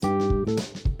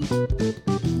Hey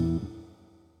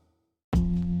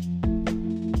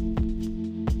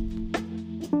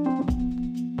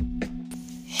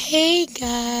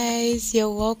guys, you're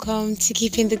welcome to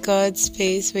Keeping the God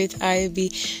Space with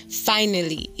IB.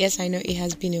 Finally, yes, I know it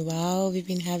has been a while. We've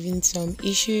been having some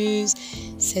issues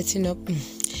setting up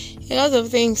a lot of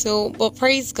things. But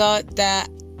praise God that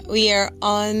we are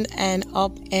on and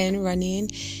up and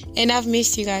running. And I've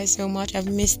missed you guys so much. I've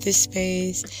missed this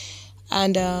space.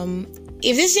 And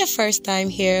if this is your first time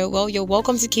here, well, you're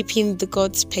welcome to Keeping the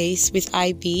God Space with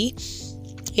IB.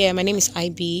 Yeah, my name is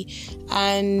IB,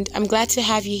 and I'm glad to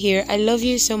have you here. I love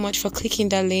you so much for clicking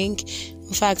that link.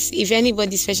 In fact, if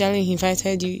anybody specially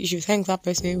invited you, you should thank that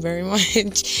person very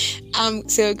much. I'm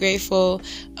so grateful.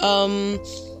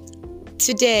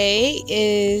 Today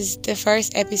is the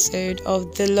first episode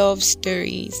of The Love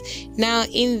Stories. Now,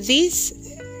 in this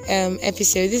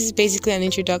episode, this is basically an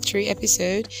introductory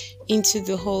episode into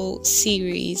the whole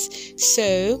series.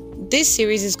 So, this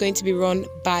series is going to be run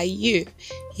by you.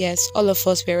 Yes, all of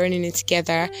us, we're running it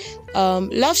together.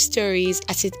 Love stories,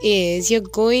 as it is, you're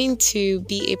going to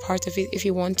be a part of it if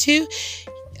you want to.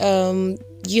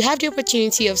 You have the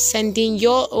opportunity of sending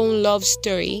your own love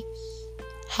story,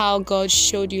 how God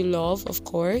showed you love, of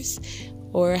course,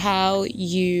 or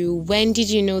when did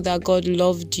you know that God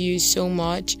loved you so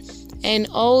much, and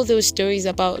all those stories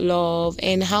about love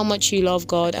and how much you love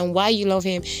God and why you love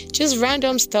Him, just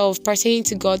random stuff pertaining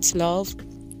to God's love.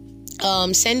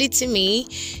 Send it to me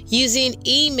using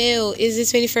email. Is the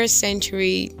 21st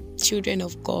century, children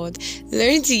of God.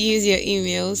 Learn to use your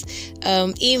emails.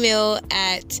 Email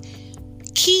at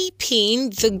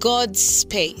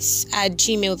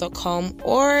keepingthegodspace@gmail.com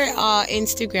or our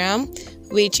Instagram,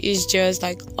 which is just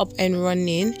like up and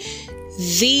running,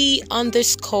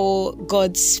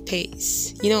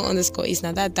 _Godspace. You know, underscore is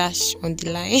not that dash on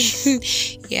the line.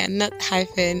 Yeah, not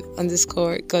hyphen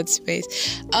 _Godspace.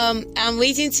 I'm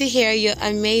waiting to hear your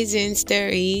amazing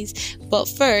stories, but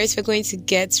first we're going to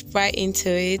get right into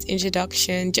it.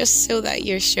 Introduction, just so that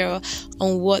you're sure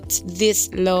on what this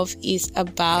love is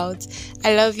about.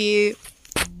 I love you.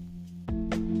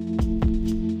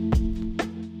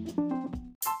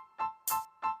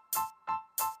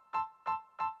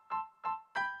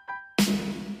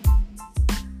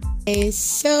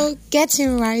 So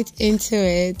getting right into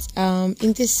it,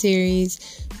 in this series,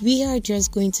 we are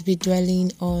just going to be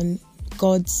dwelling on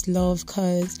God's love,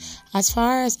 because as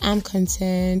far as I'm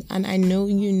concerned, and I know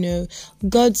you know,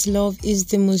 God's love is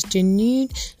the most genuine.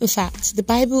 In fact, the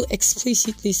Bible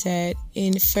explicitly said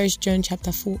in 1 John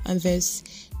chapter 4 and verse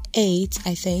 8,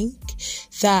 I think,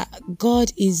 that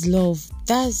God is love.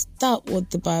 That's what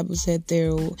the Bible said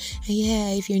there. And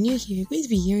yeah, if you're new here, you're going to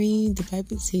be hearing the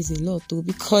Bible says a lot though,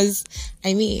 because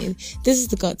this is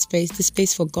the God space, the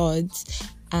space for gods,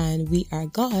 and we are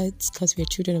gods because we are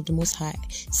children of the Most High.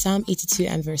 Psalm 82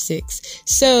 and verse 6.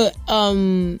 So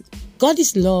God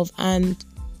is love, and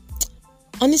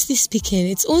honestly speaking,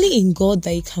 it's only in God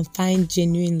that you can find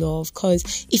genuine love.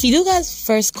 Because if you look at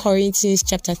 1 Corinthians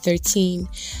chapter 13,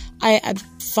 I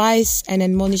advise and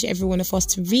admonish every one of us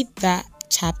to read that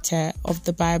chapter of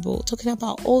the Bible, talking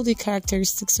about all the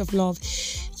characteristics of love.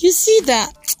 You see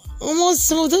that almost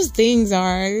some of those things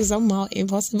are somehow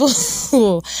impossible.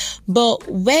 But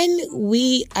when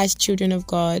we as children of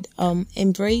God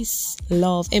embrace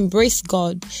love, embrace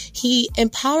God, He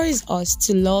empowers us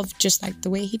to love just like the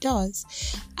way He does.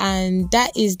 And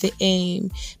that is the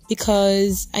aim.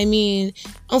 Because, in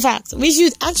fact, we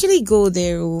should actually go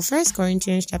there, 1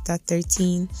 Corinthians chapter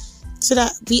 13, so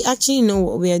that we actually know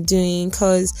what we are doing.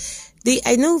 Because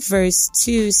I know verse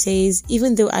 2 says,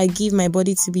 even though I give my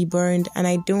body to be burned and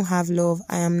I don't have love,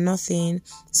 I am nothing.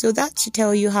 So that should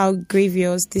tell you how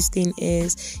grievous this thing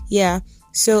is. Yeah.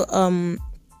 So,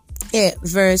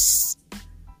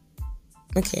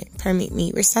 permit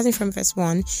me. We're starting from verse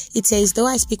 1. It says, though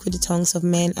I speak with the tongues of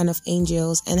men and of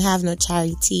angels and have no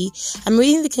charity. I'm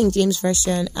reading the King James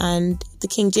Version, and the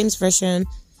King James Version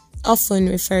often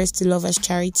refers to love as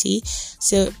charity.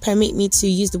 So permit me to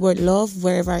use the word love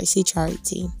wherever I see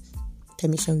charity.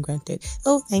 Permission granted.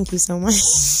 Oh, thank you so much.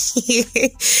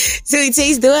 So it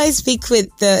says, though I speak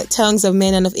with the tongues of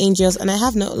men and of angels and I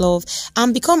have not love,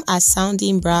 I'm become as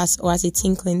sounding brass or as a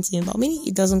tinkling cymbal. Meaning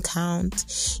it doesn't count.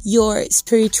 Your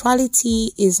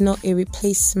spirituality is not a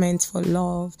replacement for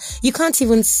love. You can't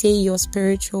even say you're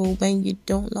spiritual when you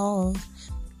don't love.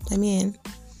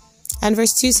 And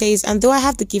verse 2 says, and though I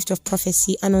have the gift of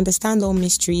prophecy and understand all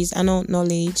mysteries and all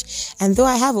knowledge, and though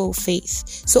I have all faith,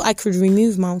 so I could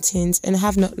remove mountains and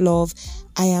have not love,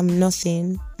 I am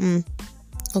nothing.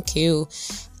 Okay.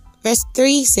 Verse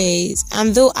 3 says,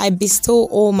 and though I bestow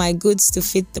all my goods to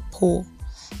feed the poor,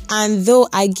 And though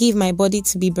I give my body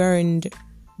to be burned,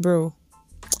 bro,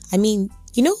 I mean,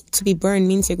 to be burned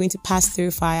means you're going to pass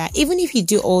through fire. Even if you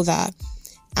do all that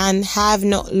and have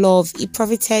not love, it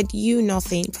profited you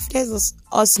nothing. It profited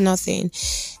us nothing.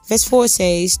 Verse 4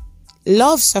 says,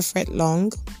 love suffereth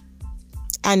long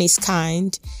and is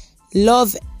kind.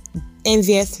 Love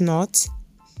envieth not.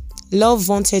 Love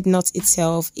vaunteth not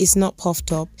itself, is not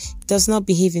puffed up, does not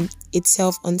behave in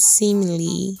itself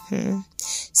unseemly,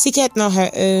 seeketh not her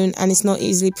own, and is not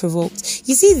easily provoked.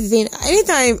 You see the thing,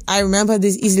 anytime I remember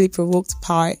this easily provoked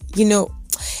part, a lot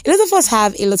of us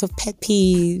have a lot of pet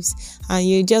peeves, and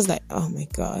you're just like, oh my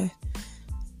God.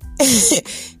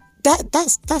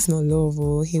 That's not love,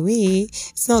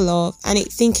 it's not love, and it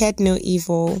thinketh no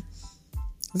evil.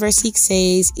 Verse 6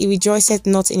 says, it rejoiceth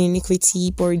not in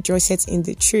iniquity, but rejoiceth in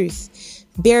the truth.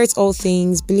 Beareth all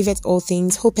things, believeth all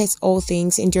things, hopeth all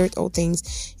things, endureth all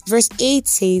things. Verse 8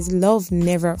 says, love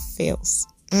never fails.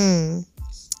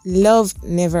 Love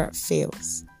never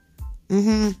fails.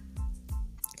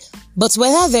 But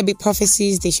whether there be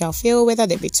prophecies, they shall fail. Whether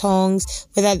there be tongues,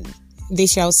 whether they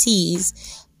shall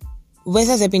cease.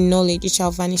 Whether there be knowledge, it shall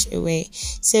vanish away.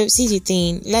 So see the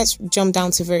thing. Let's jump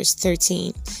down to verse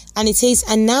 13. And it says,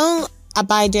 and now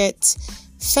abideth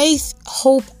faith,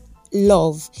 hope,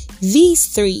 love. These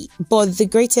three, but the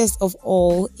greatest of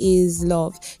all is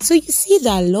love. So you see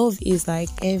that love is like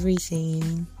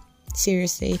everything.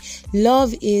 Seriously.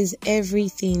 Love is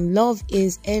everything. Love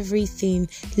is everything.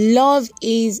 Love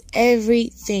is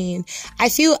everything. I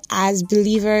feel as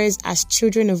believers, as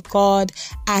children of God,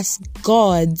 as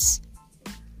gods,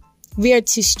 we are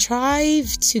to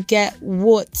strive to get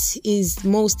what is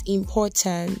most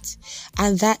important,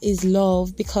 and that is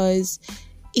love. Because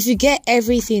if you get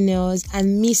everything else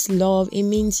and miss love, it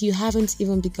means you haven't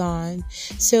even begun.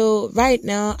 So right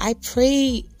now, I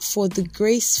pray for the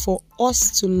grace for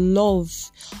us to love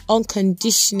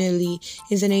unconditionally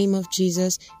in the name of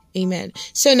Jesus. Amen.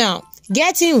 So now,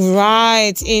 getting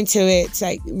right into it,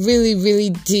 like really,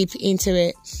 really deep into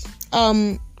it.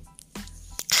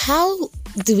 How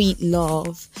do we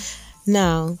love?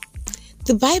 Now,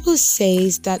 the Bible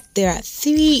says that there are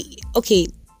three,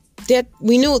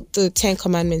 we know the 10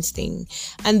 commandments thing.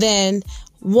 And then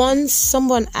once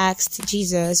someone asked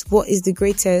Jesus, what is the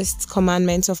greatest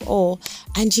commandment of all?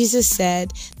 And Jesus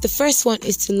said, the first one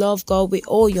is to love God with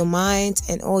all your mind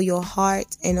and all your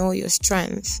heart and all your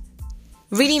strength.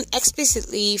 Reading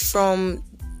explicitly from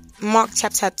Mark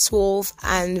chapter 12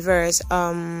 and verse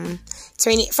 20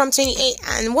 from 28.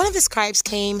 And one of the scribes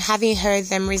came, having heard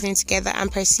them reasoning together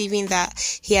and perceiving that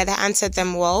he had answered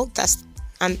them well.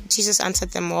 And Jesus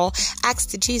answered them all,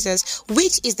 asked Jesus,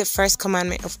 which is the first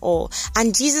commandment of all?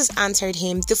 And Jesus answered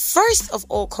him, the first of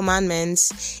all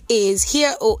commandments is,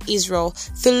 hear, O Israel,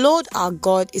 the Lord our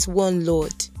God is one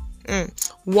Lord.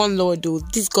 One Lord, though.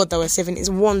 This God that we're serving is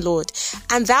one Lord.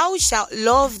 And thou shalt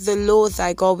love the Lord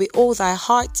thy God with all thy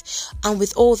heart, and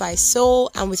with all thy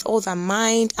soul, and with all thy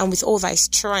mind, and with all thy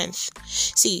strength.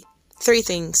 See, three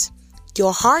things.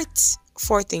 Your heart,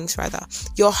 four things rather.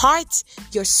 Your heart,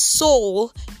 your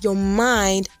soul, your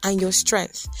mind, and your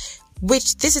strength.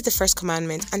 Which, this is the first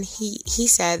commandment. And he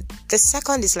said, the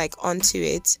second is like unto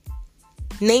it.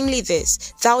 Namely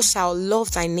this, thou shalt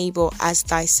love thy neighbor as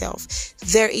thyself.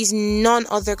 There is none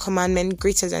other commandment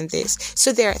greater than this.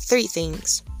 So there are three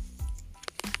things.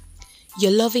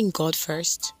 You're loving God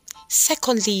first.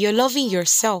 Secondly, you're loving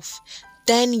yourself.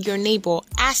 Then your neighbor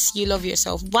as you love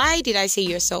yourself. Why did I say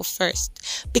yourself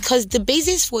first? Because the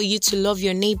basis for you to love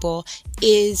your neighbor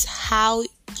is how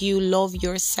you love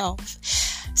yourself.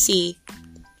 See,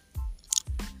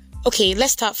 okay,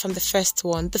 let's start from the first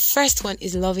one. The first one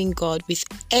is loving God with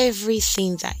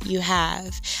everything that you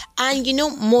have. And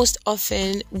most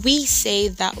often we say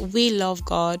that we love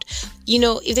God.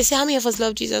 If they say how many of us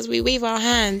love Jesus, we wave our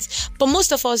hands. But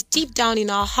most of us, deep down in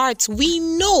our hearts, we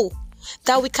know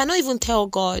that we cannot even tell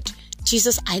God,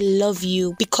 Jesus, I love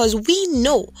you, because we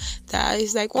know that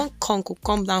it's like one conch will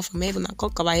come down from heaven and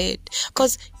conquer our head.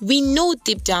 Because we know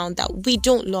deep down that we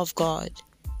don't love God.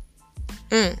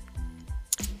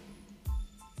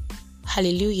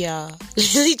 Hallelujah.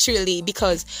 Literally,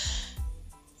 because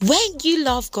when you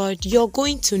love God, you're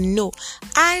going to know.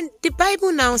 And the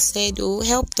Bible now said,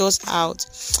 helped us out.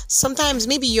 Sometimes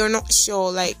maybe you're not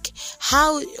sure, like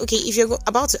how, if you're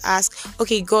about to ask,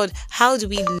 God, how do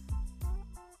we...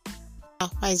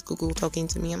 Why is Google talking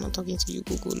to me? I'm not talking to you,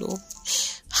 Google.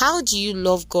 How do you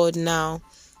love God now?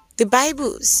 The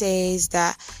Bible says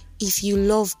that if you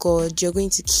love God, you're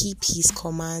going to keep his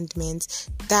commandments.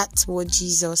 That's what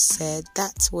Jesus said.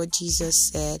 That's what Jesus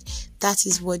said. That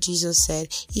is what Jesus said.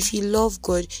 If you love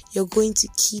God, you're going to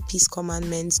keep his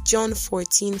commandments. John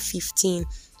 14:15.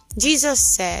 Jesus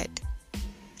said,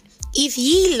 if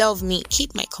ye love me,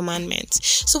 keep my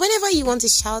commandments. So whenever you want to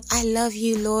shout, I love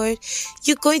you, Lord,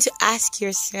 you're going to ask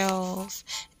yourself,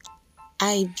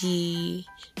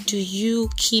 do you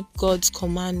keep God's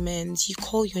commandments? You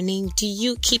call your name. Do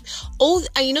you keep all,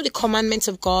 the commandments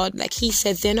of God? Like he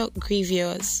said, they're not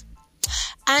grievous.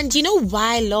 And you know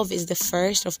why love is the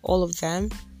first of all of them?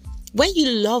 When you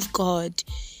love God,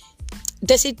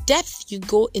 there's a depth you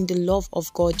go in the love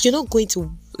of God. You're not going to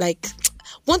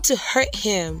want to hurt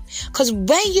him, because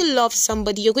when you love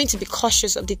somebody, you're going to be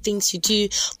cautious of the things you do,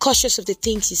 cautious of the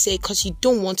things you say, because you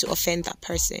don't want to offend that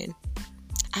person.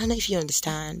 I don't know if you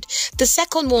understand. The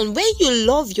second one, when you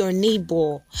love your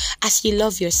neighbor as you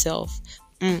love yourself,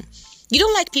 you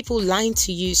don't like people lying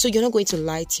to you, so you're not going to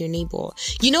lie to your neighbor.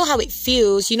 You know how it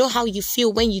feels. You know how you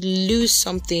feel when you lose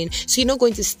something, so you're not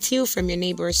going to steal from your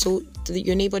neighbor, so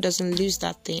your neighbor doesn't lose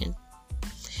that thing.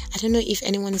 I don't know if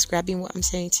anyone is grabbing what I'm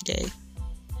saying today.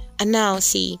 And now,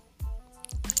 see,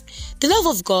 the love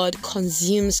of God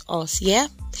consumes us, yeah?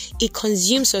 It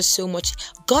consumes us so much.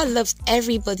 God loves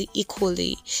everybody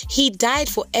equally. He died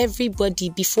for everybody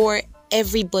before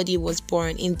everybody was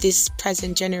born in this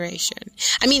present generation.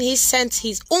 I mean, he sent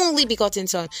his only begotten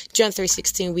son, John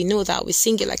 3:16. We know that. We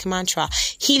sing it like a mantra.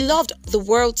 He loved the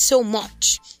world so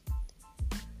much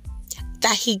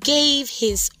that he gave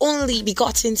his only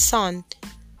begotten son,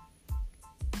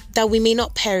 that we may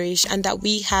not perish and that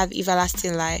we have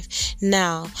everlasting life.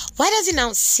 Now, why does it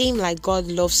now seem like God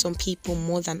loves some people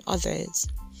more than others?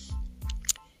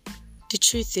 The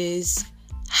truth is,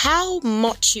 how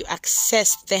much you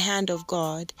access the hand of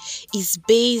God is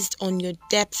based on your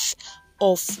depth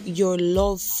of your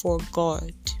love for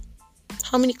God.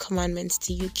 How many commandments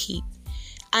do you keep?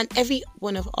 And every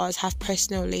one of us have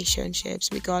personal relationships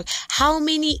with God. How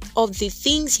many of the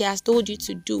things he has told you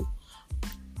to do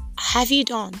have you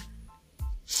done?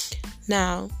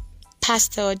 Now,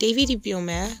 Pastor David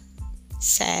Ibiome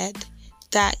said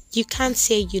that you can't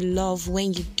say you love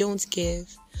when you don't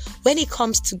give. When it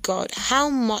comes to God, how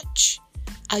much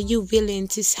are you willing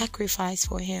to sacrifice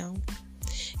for him?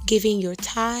 Giving your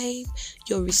time,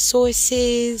 your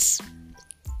resources,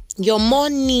 your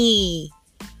money.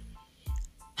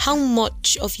 How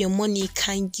much of your money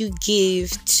can you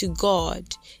give to God?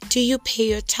 Do you pay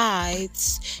your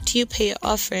tithes? Do you pay your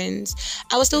offerings?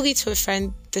 I was talking to a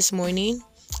friend this morning,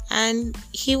 and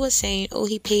he was saying,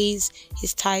 he pays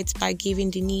his tithes by giving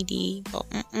the needy. But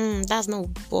that's not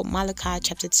what Malachi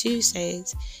chapter 2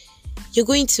 says. You're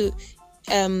going to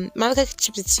Malachi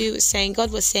chapter 2 is saying,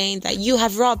 God was saying that you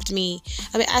have robbed me.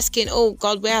 I mean, asking,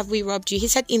 God, where have we robbed you? He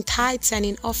said, in tithes and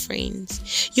in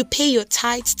offerings. You pay your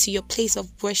tithes to your place of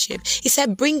worship. He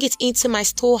said, bring it into my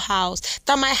storehouse,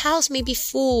 that my house may be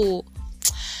full.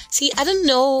 See, I don't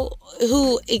know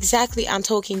who exactly I'm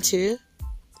talking to,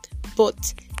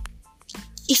 but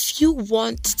if you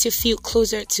want to feel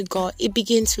closer to God, it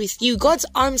begins with you. God's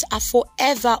arms are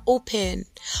forever open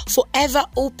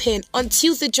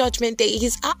until the judgment day.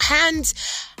 His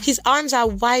arms are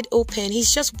wide open.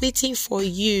 He's just waiting for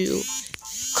you,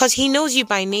 because he knows you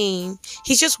by name.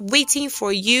 He's just waiting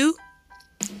for you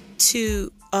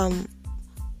to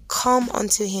come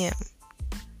unto him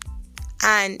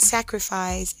and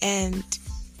sacrifice and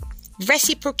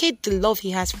reciprocate the love he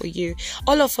has for you.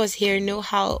 All of us here know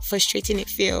how frustrating it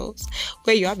feels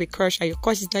where you have a crush and your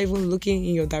crush is not even looking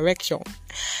in your direction.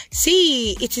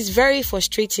 See, it is very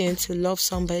frustrating to love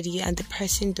somebody and the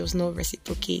person does not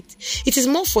reciprocate. It is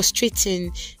more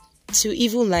frustrating to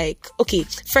even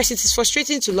first, it is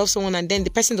frustrating to love someone and then the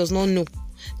person does not know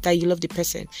that you love the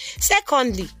person.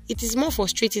 Secondly, it is more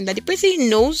frustrating that the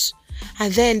person knows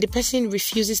and then the person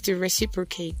refuses to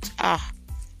reciprocate.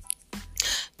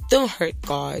 Don't hurt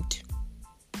God.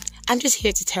 I'm just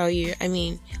here to tell you,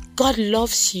 God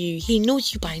loves you. He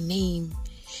knows you by name.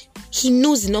 He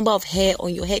knows the number of hair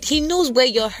on your head. He knows where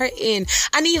you're hurting.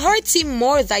 And he hurts him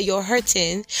more that you're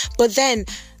hurting. But then,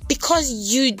 because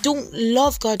you don't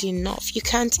love God enough, you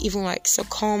can't even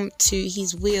succumb to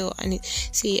his will. And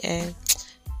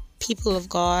people of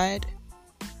God,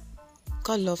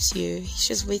 God loves you. He's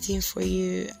just waiting for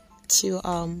you to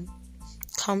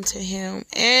come to him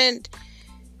and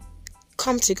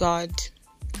come to God.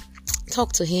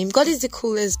 Talk to him. God is the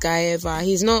coolest guy ever.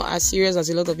 He's not as serious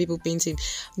as a lot of people paint him.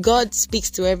 God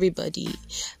speaks to everybody.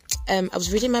 I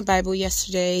was reading my Bible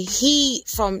yesterday.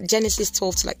 From Genesis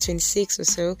 12 to like 26 or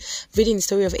so, reading the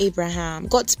story of Abraham.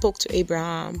 God spoke to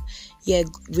Abraham. Yeah,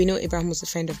 we know Abraham was a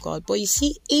friend of God. But you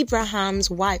see, Abraham's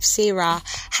wife, Sarah,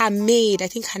 her maid, I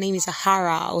think her name is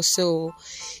Ahara or so.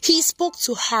 He spoke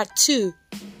to her too.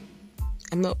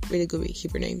 I'm not really good with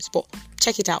Hebrew names, but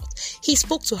check it out. He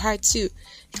spoke to her too.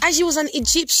 And she was an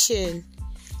Egyptian.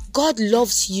 God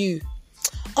loves you.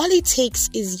 All it takes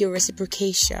is your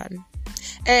reciprocation.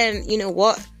 And you know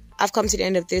what? I've come to the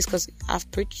end of this because I've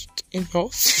preached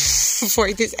enough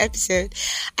for this episode.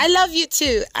 I love you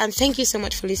too. And thank you so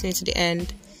much for listening to the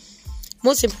end.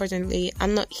 Most importantly,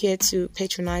 I'm not here to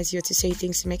patronize you or to say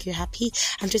things to make you happy.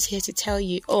 I'm just here to tell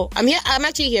you, I'm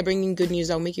actually here bringing good news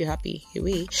that'll make you happy.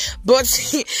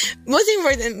 But most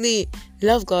importantly,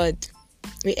 love God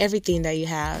with everything that you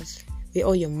have. With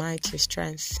all your might, your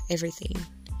strength, everything.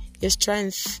 Your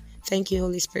strength, thank you,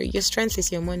 Holy Spirit. Your strength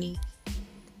is your money.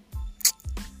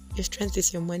 Your strength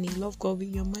is your money. Love God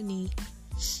with your money.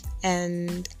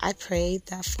 And I pray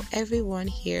that for everyone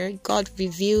here, God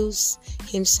reveals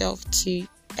himself to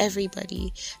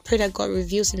everybody. Pray that God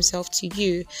reveals himself to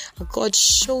you. And God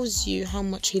shows you how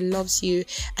much he loves you.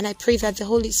 And I pray that the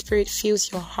Holy Spirit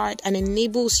fills your heart and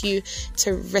enables you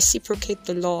to reciprocate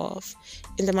the love.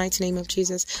 In the mighty name of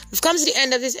Jesus. We've come to the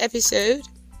end of this episode.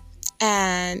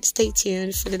 And stay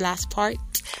tuned for the last part.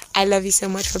 I love you so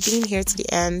much for being here to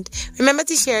the end. Remember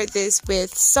to share this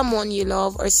with someone you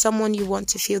love or someone you want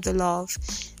to feel the love.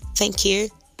 Thank you.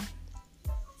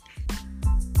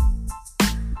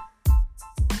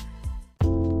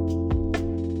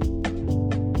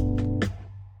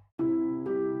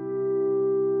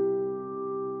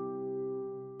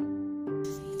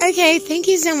 Okay, thank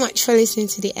you so much for listening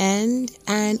to the end.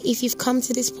 And if you've come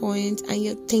to this point and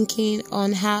you're thinking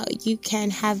on how you can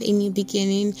have a new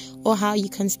beginning or how you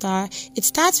can start, it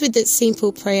starts with the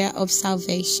simple prayer of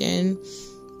salvation.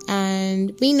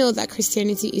 And we know that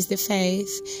Christianity is the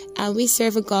faith, and we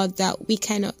serve a God that we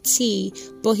cannot see,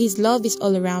 but his love is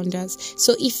all around us.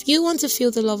 So if you want to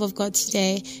feel the love of God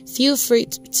today, feel free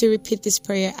to repeat this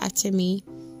prayer after me.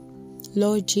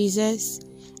 Lord Jesus,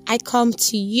 I come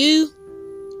to you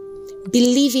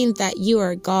believing that you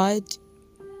are God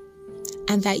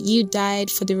and that you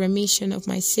died for the remission of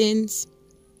my sins.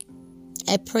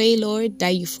 I pray, Lord,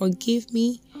 that you forgive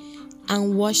me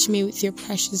and wash me with your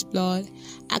precious blood.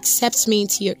 Accept me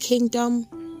into your kingdom.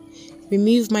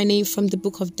 Remove my name from the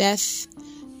book of death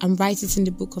and write it in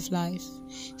the book of life.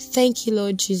 Thank you,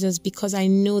 Lord Jesus, because I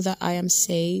know that I am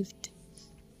saved.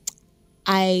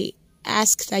 I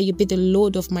ask that you be the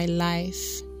Lord of my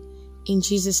life. In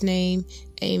Jesus' name,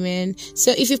 amen.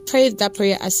 So if you prayed that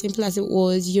prayer as simple as it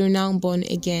was, you're now born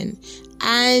again.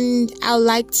 And I'd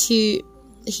like to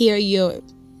hear your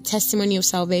testimony of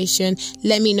salvation.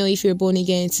 Let me know if you're born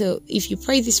again. So if you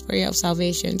pray this prayer of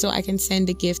salvation, so I can send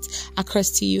the gift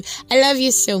across to you. I love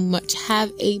you so much.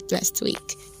 Have a blessed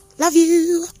week. Love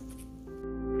you.